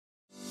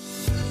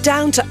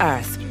Down to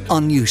Earth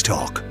on News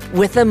Talk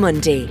with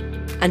Amundi,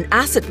 an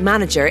asset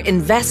manager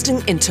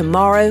investing in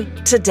tomorrow,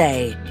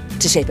 today,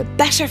 to shape a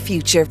better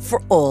future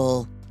for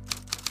all.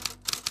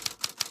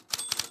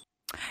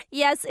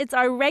 Yes, it's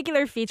our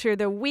regular feature,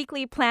 The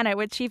Weekly Planet,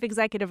 with Chief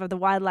Executive of the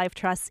Wildlife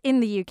Trust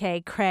in the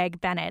UK, Craig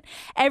Bennett.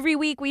 Every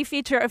week we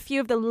feature a few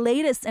of the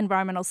latest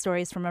environmental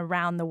stories from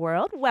around the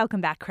world.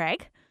 Welcome back,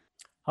 Craig.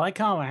 Hi,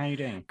 Cara. How are you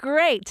doing?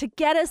 Great. To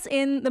get us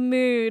in the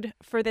mood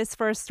for this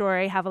first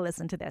story, have a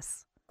listen to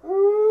this.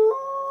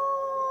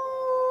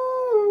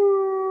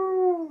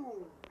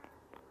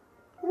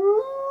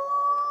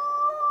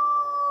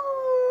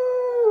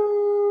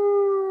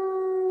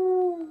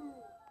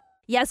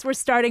 Yes, we're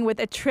starting with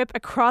a trip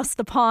across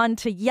the pond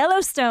to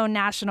Yellowstone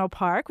National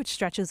Park, which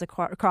stretches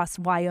across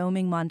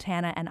Wyoming,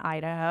 Montana, and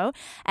Idaho.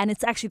 And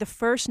it's actually the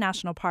first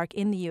national park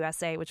in the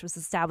USA, which was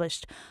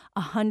established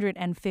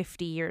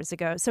 150 years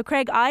ago. So,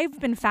 Craig,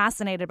 I've been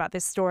fascinated about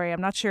this story.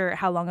 I'm not sure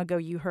how long ago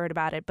you heard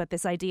about it, but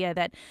this idea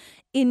that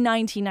in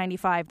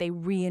 1995, they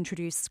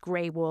reintroduced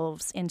gray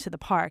wolves into the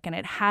park, and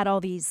it had all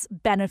these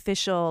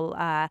beneficial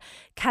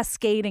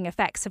cascading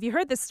effects. Have you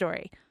heard this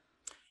story?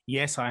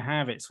 Yes, I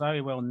have. It's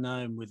very well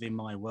known within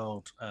my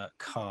world,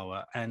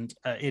 Cara, and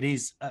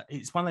it's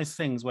one of those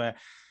things where,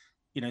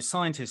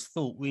 scientists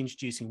thought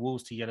reintroducing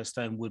wolves to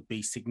Yellowstone would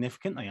be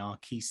significant. They are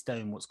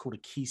what's called a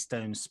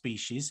keystone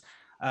species,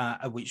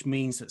 which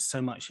means that so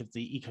much of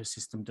the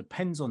ecosystem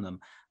depends on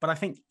them. But I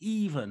think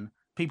even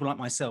people like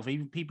myself,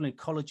 even people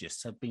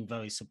ecologists, have been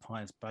very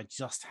surprised by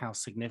just how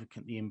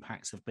significant the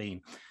impacts have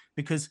been,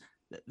 because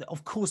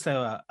of course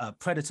there are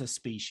predator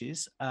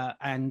species,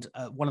 and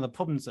one of the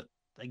problems that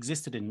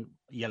existed in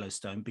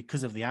Yellowstone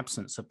because of the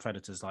absence of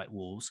predators like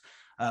wolves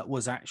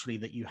was actually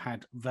that you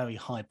had very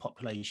high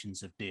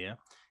populations of deer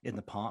in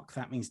the park.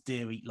 That means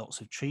deer eat lots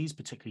of trees,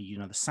 particularly,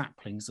 the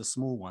saplings, the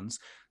small ones.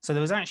 So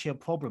there was actually a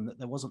problem that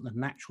there wasn't the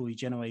natural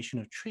regeneration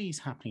of trees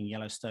happening in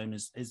Yellowstone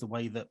as the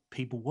way that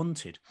people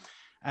wanted.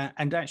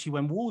 And actually,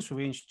 when wolves were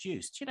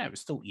reintroduced, it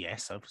was thought,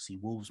 yes, obviously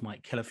wolves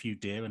might kill a few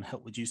deer and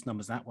help reduce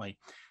numbers that way.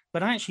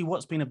 But actually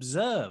what's been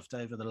observed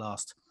over the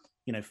last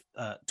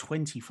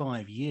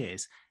 25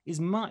 years is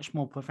much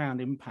more profound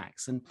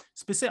impacts. And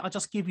I'll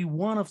just give you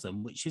one of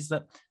them, which is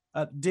that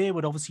deer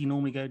would obviously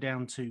normally go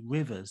down to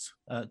rivers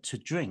to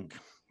drink.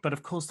 But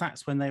of course,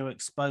 that's when they were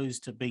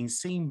exposed to being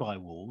seen by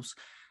wolves.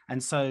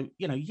 And so,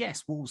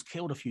 yes, wolves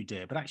killed a few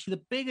deer, but actually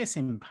the biggest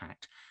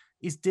impact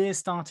is deer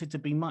started to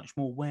be much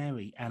more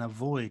wary and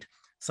avoid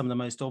some of the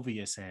most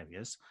obvious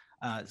areas.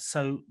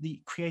 So they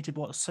created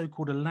what's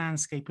so-called a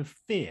landscape of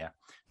fear,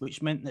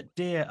 which meant that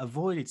deer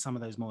avoided some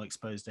of those more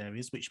exposed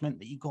areas, which meant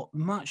that you got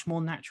much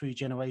more natural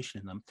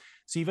regeneration in them.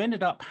 So you've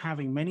ended up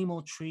having many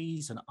more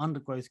trees and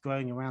undergrowth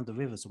growing around the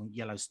rivers on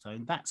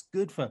Yellowstone. That's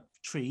good for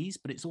trees,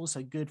 but it's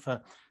also good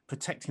for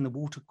protecting the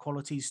water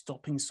quality,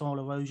 stopping soil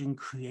erosion,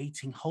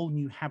 creating whole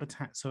new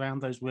habitats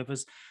around those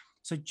rivers.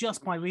 So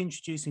just by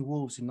reintroducing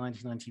wolves in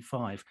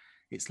 1995,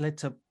 it's led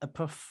to a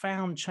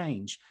profound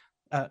change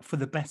for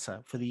the better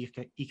for the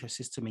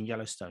ecosystem in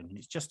Yellowstone. And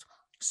it's just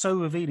so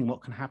revealing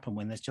what can happen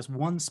when there's just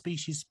one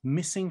species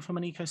missing from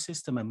an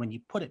ecosystem, and when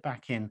you put it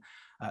back in,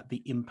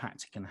 the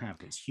impact it can have.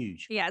 It's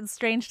huge. Yeah, it's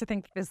strange to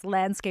think that this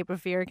landscape of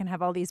fear can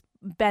have all these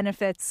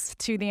benefits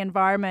to the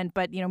environment,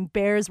 but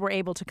bears were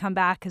able to come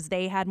back because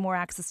they had more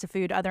access to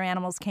food. Other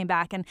animals came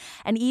back, and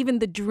even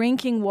the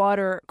drinking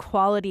water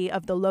quality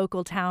of the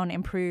local town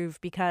improved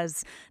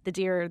because the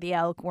deer or the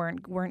elk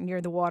weren't near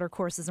the water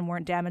courses and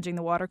weren't damaging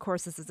the water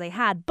courses as they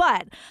had.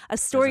 But a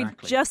story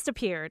just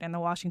appeared in the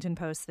Washington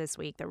Post this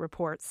week that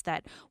reports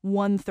that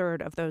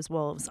 1/3 of those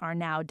wolves are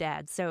now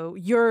dead. So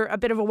you're a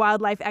bit of a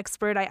wildlife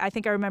expert. I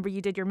think I remember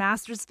you did your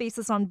master's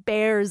thesis on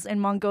bears in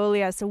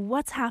Mongolia. So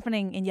what's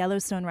happening in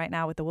Yellowstone right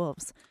now with the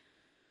wolves?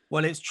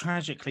 Well, it's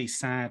tragically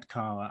sad,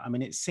 Cara. I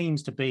mean, it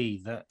seems to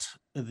be that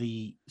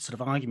the sort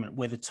of argument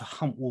whether to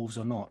hunt wolves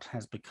or not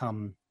has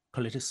become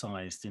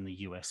politicized in the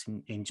US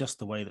in just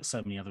the way that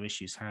so many other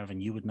issues have.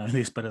 And you would know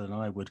this better than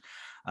I would.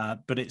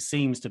 But it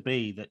seems to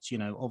be that,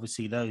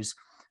 obviously those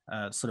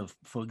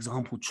for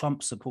example,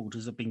 Trump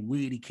supporters have been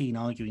really keen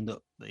arguing that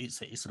it's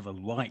sort of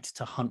a right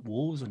to hunt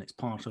wolves and it's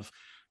part of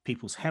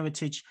people's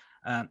heritage.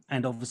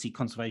 And obviously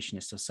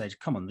conservationists have said,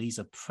 come on, these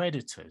are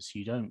predators.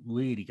 You don't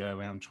really go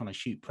around trying to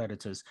shoot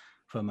predators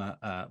from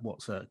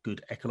what's a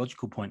good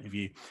ecological point of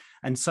view.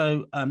 And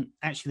so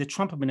actually the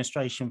Trump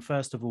administration,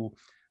 first of all,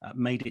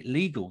 made it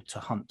legal to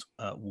hunt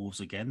wolves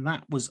again.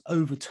 That was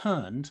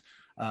overturned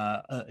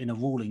in a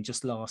ruling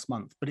just last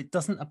month, but it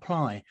doesn't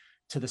apply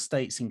to the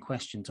states in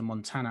question, to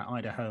Montana,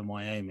 Idaho, and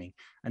Wyoming.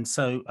 And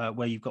so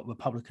where you've got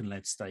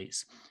Republican-led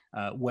states,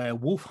 where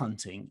wolf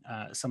hunting,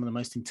 some of the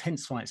most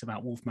intense fights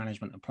about wolf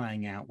management are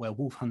playing out, where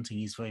wolf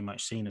hunting is very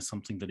much seen as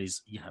something that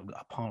is,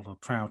 a part of a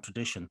proud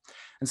tradition.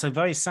 And so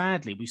very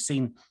sadly, we've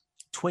seen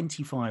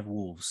 25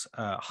 wolves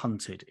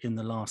hunted in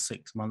the last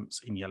 6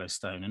 months in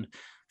Yellowstone. And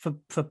for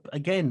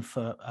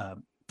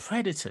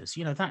predators,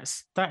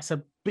 that's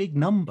a big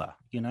number.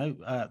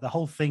 The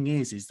whole thing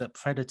is that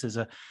predators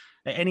are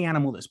Any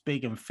animal that's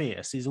big and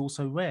fierce is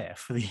also rare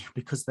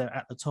because they're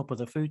at the top of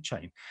the food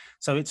chain.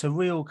 So it's a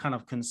real kind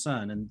of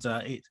concern, and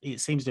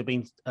it seems to have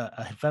been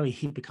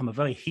become a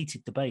very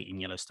heated debate in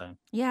Yellowstone.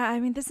 Yeah,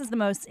 I mean, this is the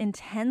most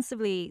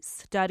intensively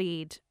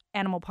studied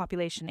animal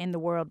population in the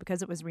world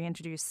because it was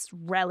reintroduced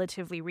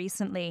relatively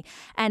recently.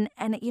 And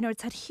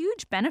it's had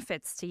huge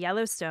benefits to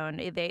Yellowstone.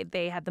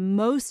 They had the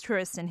most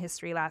tourists in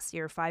history last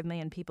year. 5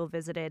 million people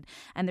visited,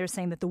 and they're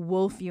saying that the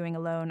wolf viewing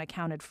alone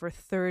accounted for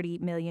 $30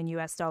 million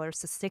US dollars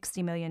to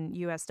 $60 million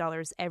US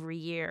dollars every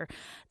year.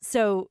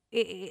 So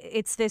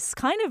it's this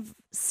kind of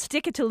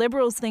stick it to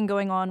liberals thing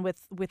going on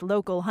with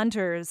local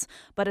hunters,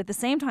 but at the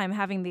same time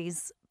having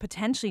these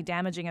potentially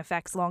damaging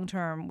effects long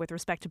term with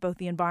respect to both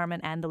the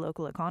environment and the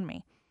local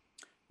economy.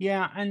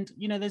 Yeah, and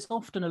there's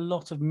often a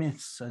lot of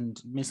myths and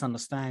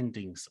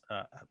misunderstandings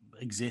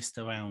exist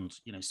around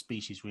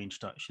species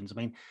reintroductions. I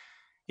mean,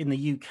 in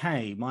the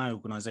UK, my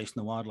organisation,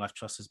 the Wildlife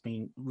Trust, has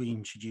been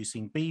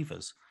reintroducing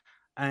beavers.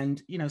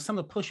 And some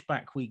of the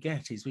pushback we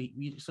get is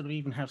we sort of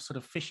even have sort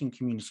of fishing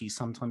communities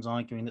sometimes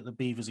arguing that the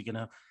beavers are going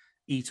to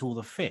eat all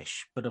the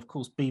fish. But of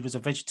course, beavers are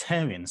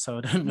vegetarian, so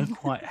I don't know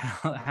quite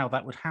how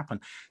that would happen.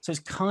 So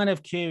it's kind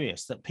of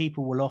curious that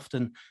people will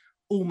often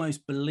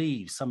almost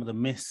believe some of the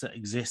myths that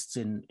exist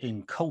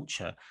in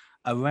culture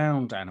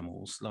around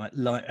animals, like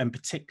and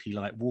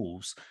particularly like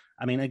wolves.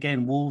 I mean,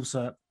 again, wolves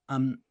are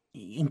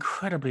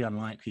incredibly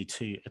unlikely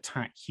to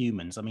attack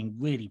humans. I mean,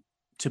 really,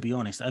 to be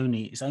honest,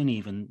 it's only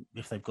even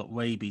if they've got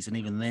rabies, and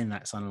even then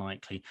that's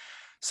unlikely.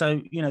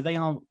 So they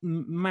are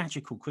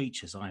magical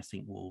creatures, I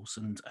think, wolves,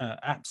 and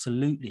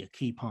absolutely a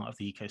key part of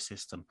the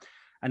ecosystem.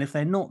 And if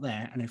they're not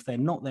there, and if they're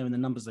not there in the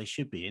numbers they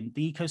should be in,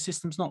 the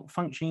ecosystem's not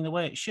functioning the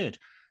way it should.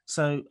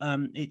 So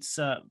it's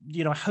I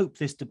hope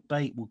this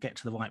debate will get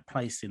to the right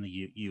place in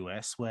the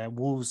US, where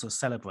wolves are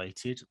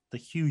celebrated, the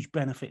huge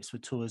benefits for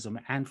tourism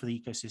and for the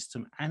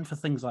ecosystem and for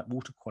things like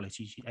water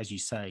quality, as you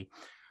say,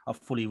 are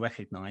fully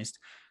recognised,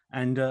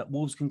 and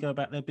wolves can go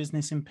about their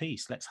business in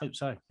peace. Let's hope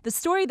so. The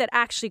story that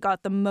actually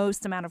got the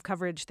most amount of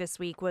coverage this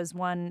week was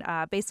one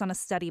based on a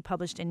study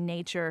published in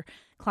Nature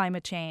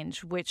Climate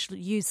Change, which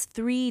used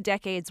 3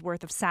 decades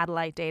worth of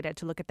satellite data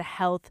to look at the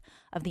health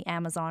of the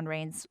Amazon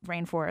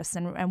rainforest.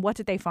 And what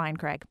did they find,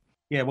 Craig?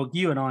 Yeah, well,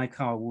 you and I,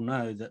 Carl, will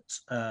know that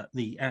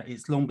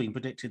it's long been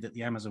predicted that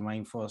the Amazon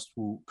rainforest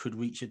could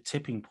reach a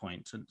tipping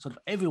point. And sort of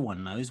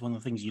everyone knows, one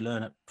of the things you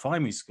learn at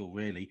primary school,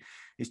 really,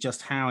 is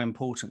just how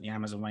important the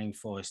Amazon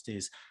rainforest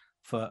is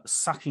for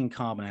sucking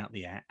carbon out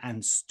the air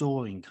and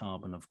storing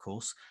carbon, of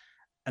course.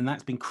 And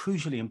that's been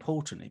crucially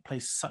important. It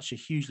plays such a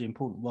hugely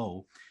important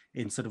role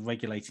in sort of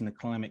regulating the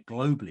climate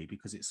globally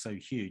because it's so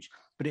huge.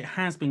 But it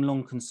has been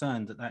long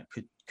concerned that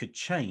could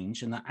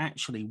change, and that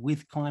actually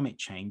with climate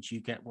change,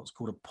 you get what's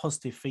called a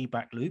positive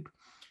feedback loop.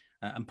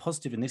 And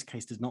positive in this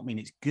case does not mean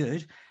it's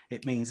good.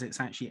 It means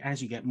it's actually,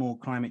 as you get more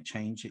climate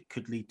change, it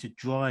could lead to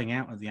drying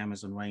out of the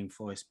Amazon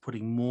rainforest,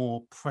 putting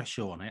more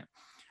pressure on it,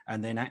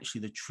 and then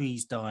actually the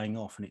trees dying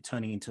off and it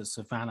turning into a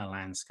savanna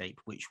landscape,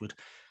 which would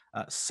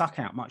suck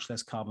out much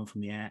less carbon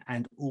from the air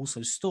and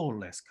also store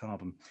less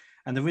carbon.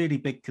 And the really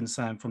big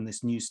concern from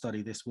this new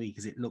study this week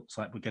is it looks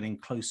like we're getting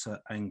closer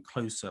and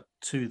closer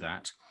to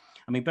that.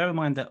 I mean, bear in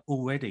mind that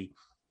already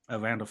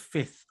around a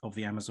fifth of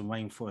the Amazon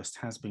rainforest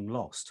has been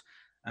lost.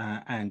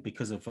 And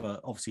because of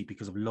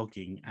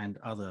logging and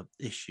other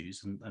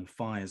issues and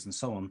fires and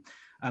so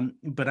on.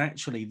 But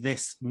actually,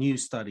 this new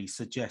study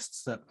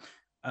suggests that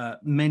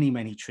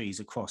many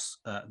trees across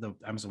the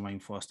Amazon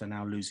rainforest are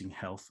now losing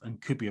health and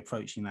could be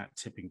approaching that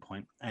tipping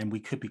point, and we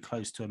could be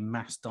close to a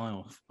mass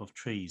die-off of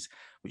trees,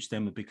 which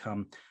then would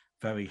become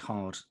very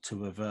hard to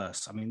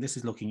reverse. I mean, this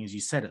is looking, as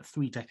you said, at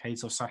 3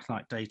 decades of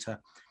satellite data,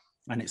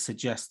 and it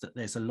suggests that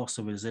there's a loss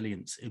of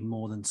resilience in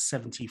more than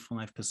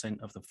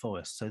 75% of the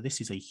forest. So this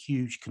is a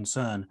huge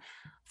concern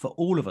for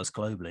all of us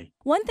globally.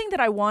 One thing that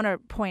I want to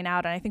point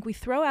out, and I think we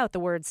throw out the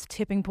words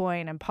tipping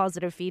point and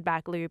positive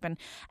feedback loop,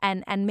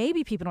 and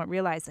maybe people don't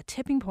realize that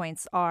tipping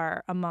points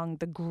are among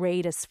the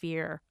greatest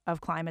fear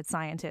of climate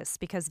scientists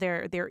because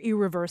they're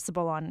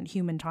irreversible on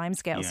human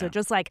timescales. Yeah. So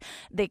just like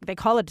they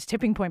call it a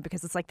tipping point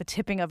because it's like the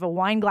tipping of a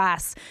wine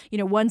glass.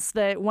 Once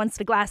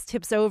the glass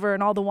tips over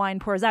and all the wine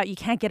pours out, you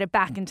can't get it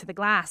back into the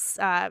glass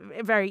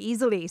very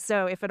easily.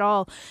 So if at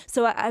all,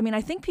 I mean,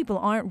 I think people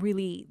aren't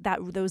really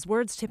those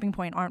words tipping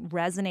point aren't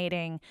resonating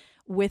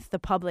with the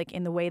public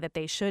in the way that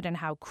they should, and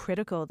how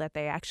critical that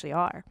they actually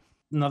are.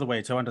 Another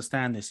way to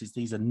understand this is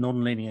these are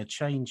non-linear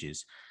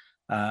changes.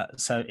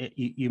 So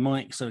you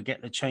might sort of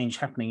get the change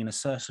happening in a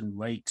certain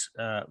rate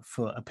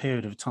for a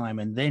period of time,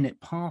 and then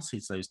it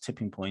passes those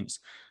tipping points.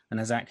 And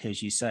exactly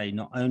as you say,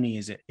 not only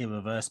is it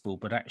irreversible,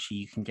 but actually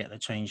you can get the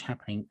change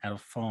happening at a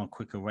far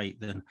quicker rate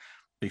than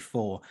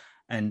before.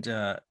 And,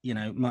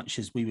 much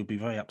as we would be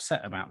very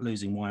upset about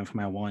losing wine from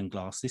our wine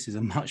glass, this is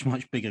a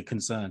much bigger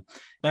concern.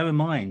 Bear in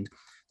mind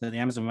that the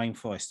Amazon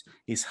rainforest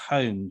is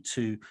home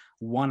to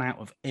 1 out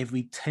of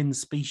every 10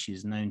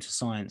 species known to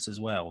science as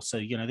well. So,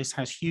 this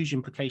has huge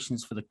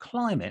implications for the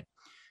climate,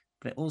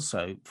 but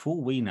also, for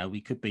all we know,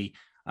 we could be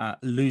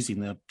losing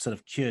the sort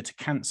of cure to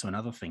cancer and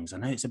other things. I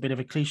know it's a bit of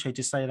a cliche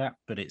to say that,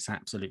 but it's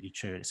absolutely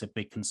true. It's a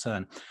big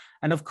concern.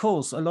 And of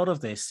course, a lot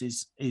of this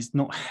is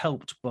not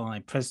helped by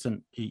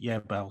President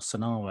Jair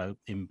Bolsonaro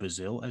in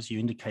Brazil, as you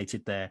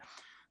indicated there,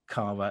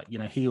 Cara.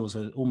 He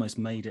also almost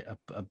made it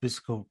a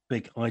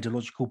big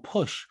ideological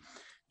push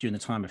during the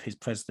time of his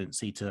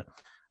presidency to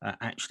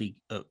actually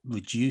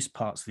reduce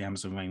parts of the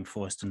Amazon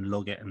rainforest and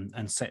log it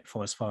and set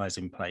forest fires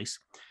in place.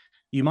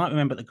 You might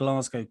remember the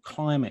Glasgow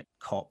Climate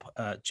COP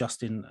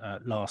just in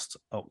last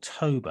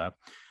October.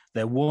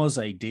 There was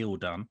a deal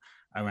done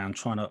around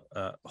trying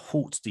to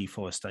halt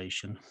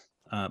deforestation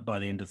by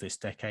the end of this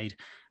decade.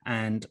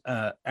 And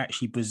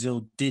actually,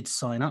 Brazil did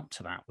sign up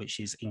to that, which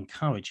is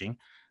encouraging.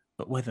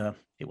 But whether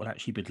it will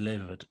actually be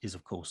delivered is,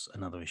 of course,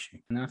 another issue.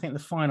 And I think the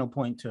final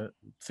point to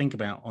think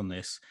about on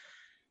this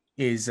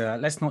is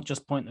let's not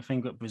just point the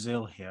finger at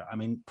Brazil here. I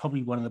mean,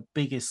 probably one of the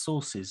biggest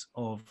sources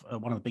of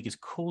one of the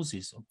biggest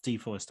causes of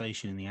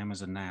deforestation in the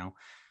Amazon now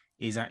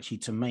is actually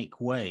to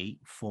make way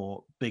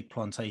for big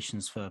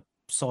plantations for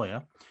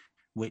soya,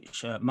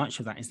 which much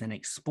of that is then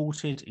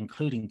exported,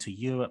 including to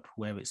Europe,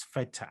 where it's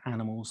fed to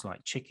animals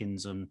like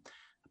chickens and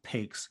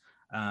pigs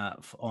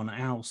on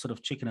our sort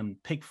of chicken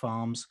and pig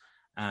farms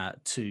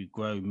to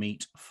grow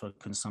meat for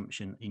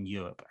consumption in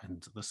Europe,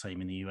 and the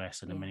same in the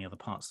US and in many other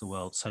parts of the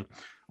world. So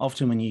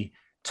often when you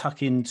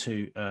tuck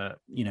into,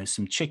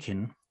 some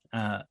chicken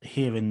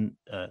here in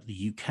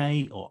the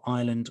UK or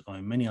Ireland or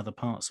in many other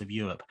parts of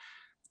Europe,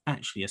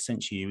 actually,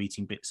 essentially, you're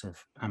eating bits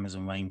of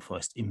Amazon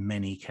rainforest in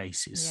many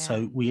cases. Yeah.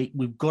 So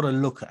we've got to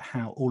look at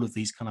how all of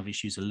these kind of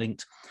issues are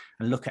linked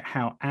and look at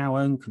how our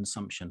own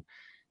consumption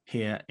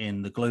here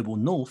in the global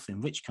north,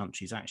 in rich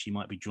countries, actually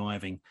might be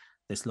driving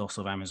this loss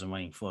of Amazon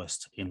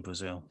rainforest in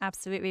Brazil.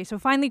 Absolutely. So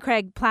finally,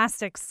 Craig,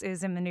 plastics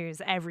is in the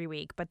news every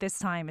week, but this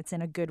time it's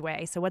in a good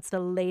way. So what's the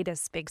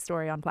latest big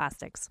story on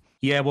plastics?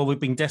 Yeah, well,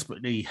 we've been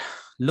desperately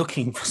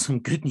looking for some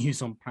good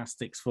news on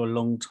plastics for a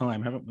long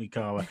time, haven't we,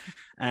 Cara?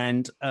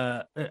 And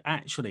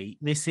actually,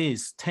 this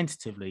is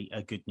tentatively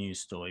a good news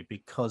story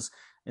because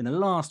in the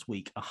last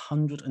week,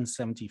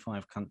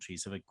 175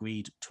 countries have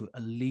agreed to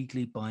a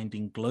legally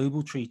binding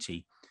global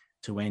treaty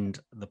to end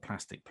the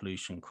plastic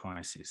pollution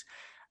crisis.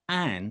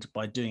 And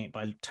by doing it,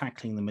 by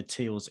tackling the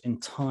material's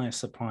entire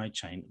supply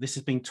chain. This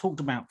has been talked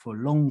about for a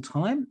long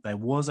time. There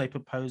was a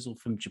proposal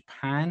from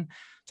Japan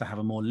to have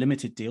a more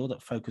limited deal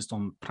that focused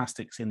on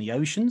plastics in the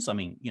oceans. I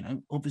mean,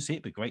 obviously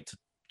it'd be great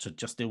to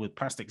just deal with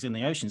plastics in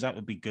the oceans. That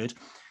would be good.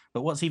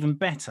 But what's even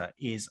better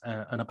is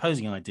an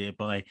opposing idea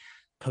by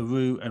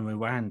Peru and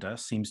Rwanda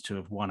seems to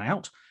have won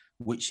out,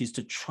 which is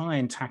to try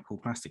and tackle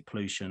plastic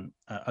pollution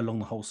along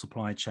the whole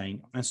supply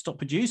chain and stop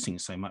producing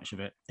so much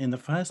of it in the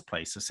first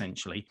place,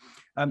 essentially.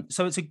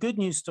 So it's a good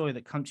news story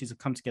that countries have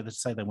come together to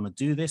say they want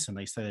to do this, and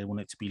they say they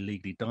want it to be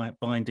legally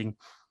binding.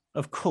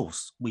 Of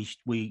course,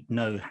 we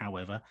know,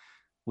 however,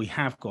 we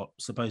have got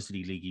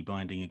supposedly legally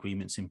binding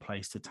agreements in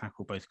place to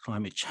tackle both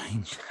climate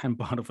change and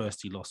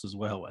biodiversity loss as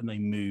well, and they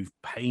move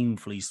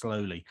painfully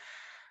slowly.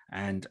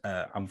 And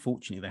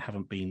unfortunately, there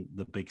haven't been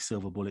the big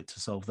silver bullet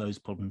to solve those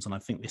problems. And I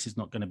think this is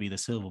not going to be the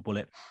silver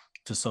bullet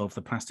to solve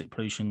the plastic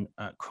pollution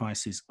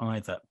crisis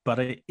either. But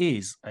it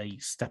is a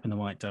step in the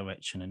right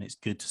direction. And it's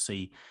good to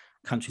see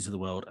countries of the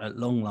world at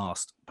long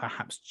last,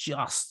 perhaps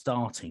just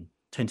starting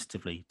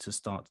tentatively to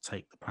start to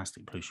take the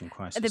plastic pollution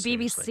crisis The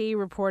BBC seriously.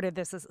 reported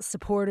this as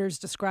supporters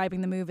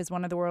describing the move as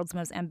one of the world's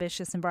most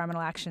ambitious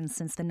environmental actions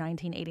since the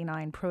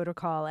 1989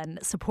 protocol, and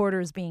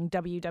supporters being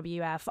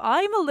WWF.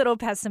 I'm a little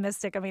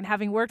pessimistic. I mean,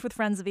 having worked with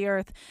Friends of the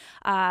Earth,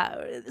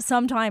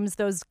 sometimes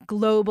those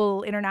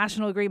global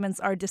international agreements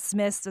are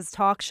dismissed as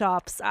talk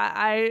shops.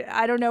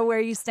 I don't know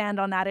where you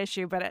stand on that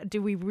issue, but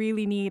do we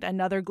really need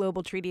another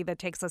global treaty that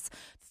takes us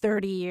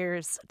 30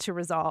 years to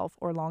resolve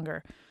or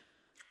longer?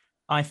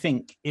 I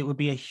think it would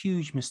be a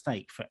huge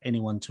mistake for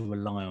anyone to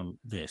rely on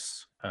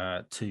this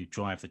to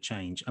drive the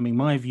change. I mean,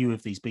 my view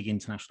of these big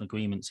international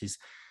agreements is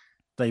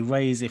they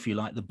raise, if you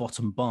like, the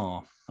bottom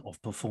bar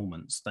of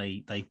performance.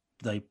 They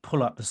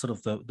pull up the sort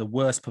of the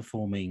worst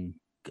performing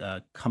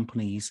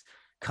companies,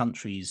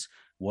 countries,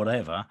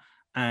 whatever,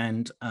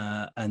 and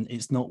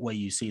it's not where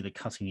you see the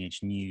cutting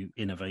edge new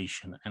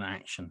innovation and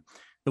action.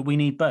 But we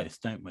need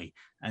both, don't we?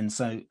 And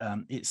so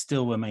it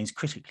still remains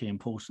critically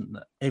important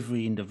that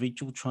every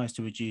individual tries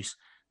to reduce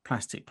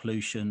plastic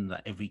pollution,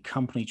 that every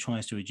company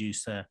tries to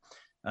reduce their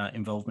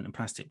involvement in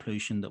plastic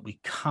pollution, that we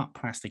cut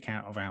plastic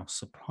out of our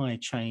supply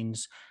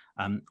chains.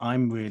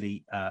 I'm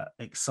really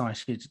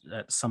excited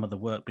at some of the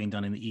work being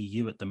done in the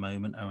EU at the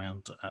moment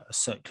around a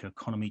circular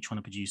economy, trying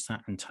to produce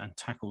that and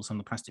tackle some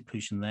of the plastic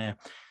pollution there.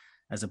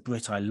 As a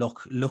Brit, I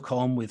look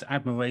on with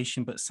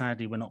admiration, but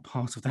sadly, we're not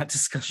part of that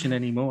discussion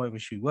anymore. I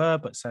wish we were,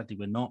 but sadly,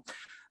 we're not.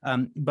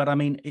 But I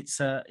mean,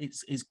 it's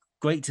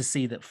great to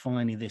see that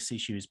finally this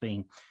issue is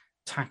being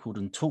tackled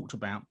and talked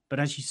about. But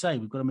as you say,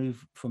 we've got to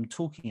move from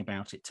talking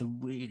about it to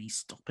really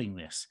stopping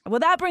this. Well,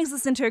 that brings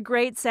us into a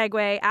great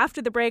segue.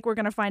 After the break, we're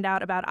going to find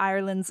out about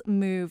Ireland's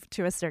move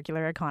to a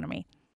circular economy.